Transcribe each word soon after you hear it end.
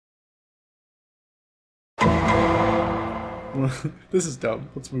This is dumb.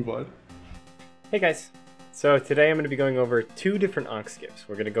 Let's move on. Hey guys! So today I'm going to be going over 2 different Ankh skips.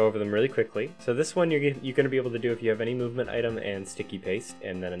 We're going to go over them really quickly. So this one you're going to be able to do if you have any movement item and sticky paste,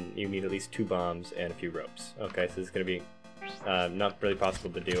 and then you need at least 2 bombs and a few ropes. Okay, so this is going to be not really possible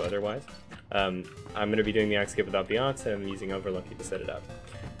to do otherwise. I'm going to be doing the Ankh skip without the Ankhs, and I'm using Overlucky to set it up.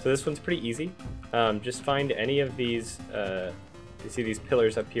 So this one's pretty easy. Just find any of these, you see these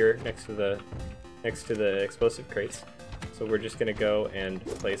pillars up here next to the explosive crates. So we're just going to go and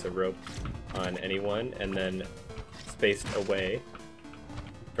place a rope on any one, and then spaced away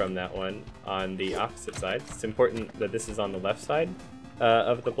from that one on the opposite side. It's important that this is on the left side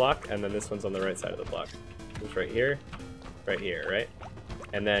of the block, and then this one's on the right side of the block. It's right here, right?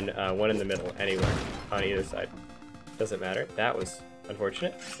 And then one in the middle, anywhere, on either side. Doesn't matter. That was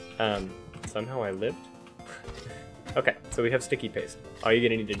unfortunate. Somehow I lived. Okay, so we have sticky paste. All you're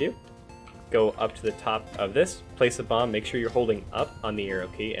gonna need to do, go up to the top of this, place a bomb, make sure you're holding up on the arrow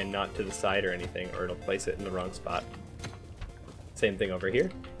key and not to the side or anything, or it'll place it in the wrong spot. Same thing over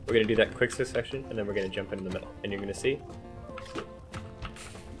here. We're going to do that in quick succession, and then we're going to jump into the middle. And you're going to see.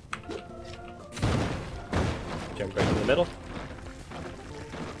 Jump right in the middle.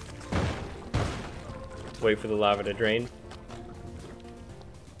 Wait for the lava to drain.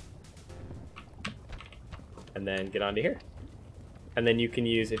 And then get onto here. And then you can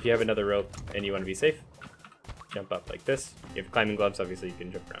use, if you have another rope and you want to be safe, jump up like this. You have climbing gloves, obviously you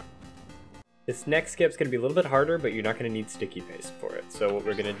can jump around. This next skip's going to be a little bit harder, but you're not going to need sticky paste for it. So what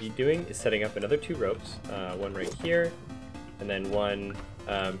we're going to be doing is setting up another 2 ropes, one right here, and then one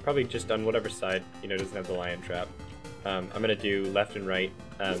probably just on whatever side, doesn't have the lion trap. I'm going to do left and right.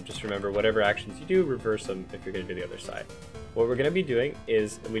 Just remember, whatever actions you do, reverse them if you're going to do the other side. What we're going to be doing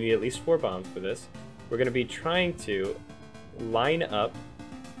is, we need at least 4 bombs for this. We're going to be trying to line up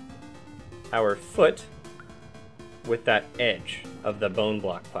our foot with that edge of the bone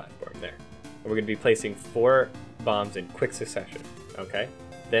block platform there. And we're going to be placing 4 bombs in quick succession, okay?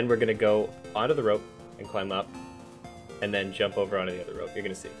 Then we're going to go onto the rope and climb up, and then jump over onto the other rope. You're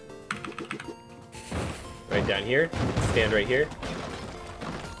going to see. Right down here, stand right here,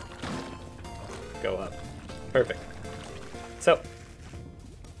 go up. Perfect. So,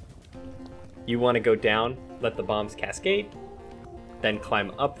 you want to go down, let the bombs cascade, then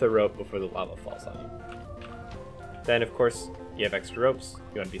climb up the rope before the lava falls on you. Then, of course, you have extra ropes.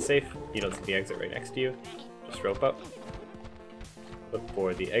 You want to be safe. You don't see the exit right next to you. Just rope up. Look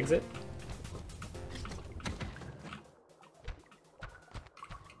for the exit.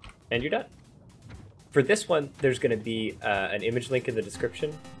 And you're done. For this one, there's going to be an image link in the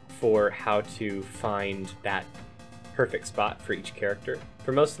description for how to find that perfect spot for each character.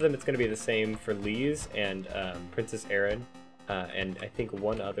 For most of them, it's going to be the same for Lee's and Princess Erin, and I think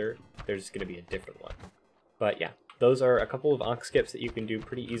one other, there's going to be a different one. But yeah, those are a couple of Ankh skips that you can do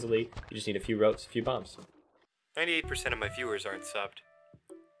pretty easily. You just need a few ropes, a few bombs. 98% of my viewers aren't subbed.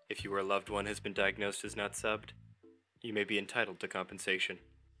 If your loved one has been diagnosed as not subbed, you may be entitled to compensation.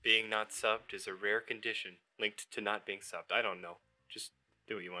 Being not subbed is a rare condition linked to not being subbed. I don't know. Just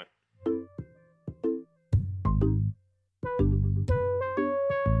do what you want.